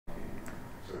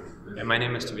My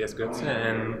name is Tobias Goetze,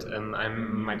 and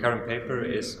my current paper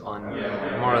is on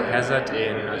moral hazard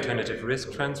in alternative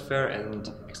risk transfer, and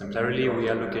exemplarily we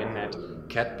are looking at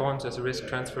cat bonds as a risk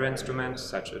transfer instrument,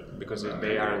 because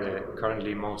they are the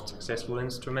currently most successful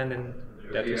instrument in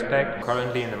that respect.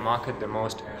 Currently in the market, the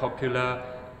most popular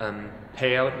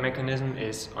payout mechanism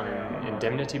is on an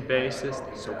indemnity basis,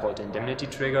 the so-called indemnity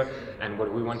trigger, and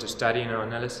what we want to study in our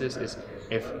analysis is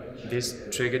if this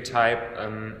trigger type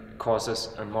causes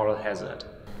a moral hazard.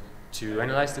 To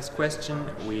analyze this question,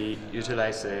 we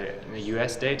utilize a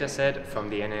US data set from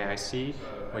the NAIC,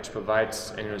 which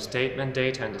provides annual statement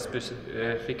data, and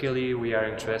specifically we are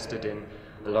interested in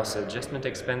the loss adjustment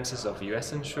expenses of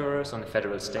US insurers on the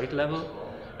federal state level,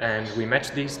 and we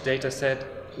match these data set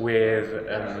with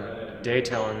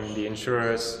data on the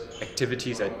insurers'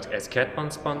 activities as cat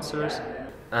bond sponsors.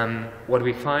 What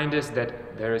we find is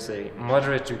that there is a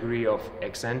moderate degree of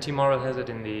ex-ante moral hazard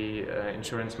in the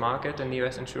insurance market, in the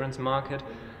US insurance market,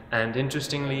 and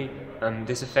interestingly,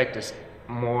 this effect is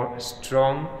more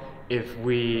strong if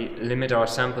we limit our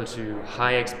sample to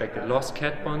high expected loss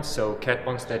cat bonds, so cat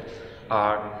bonds that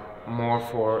are more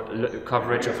for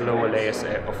coverage of lower layers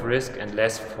of risk and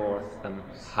less for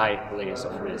high layers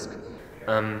of risk.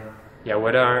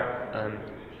 What are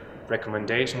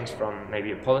recommendations from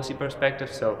maybe a policy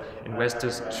perspective? So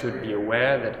investors should be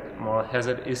aware that moral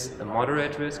hazard is a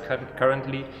moderate risk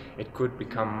currently. It could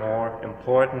become more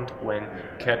important when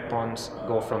cat bonds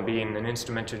go from being an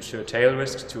instrument to insure tail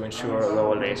risks to insure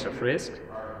lower layers of risk.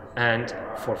 And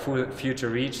for future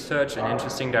research, an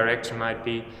interesting direction might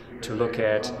be to look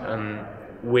at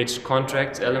which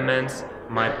contract elements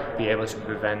might be able to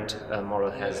prevent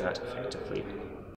moral hazard effectively.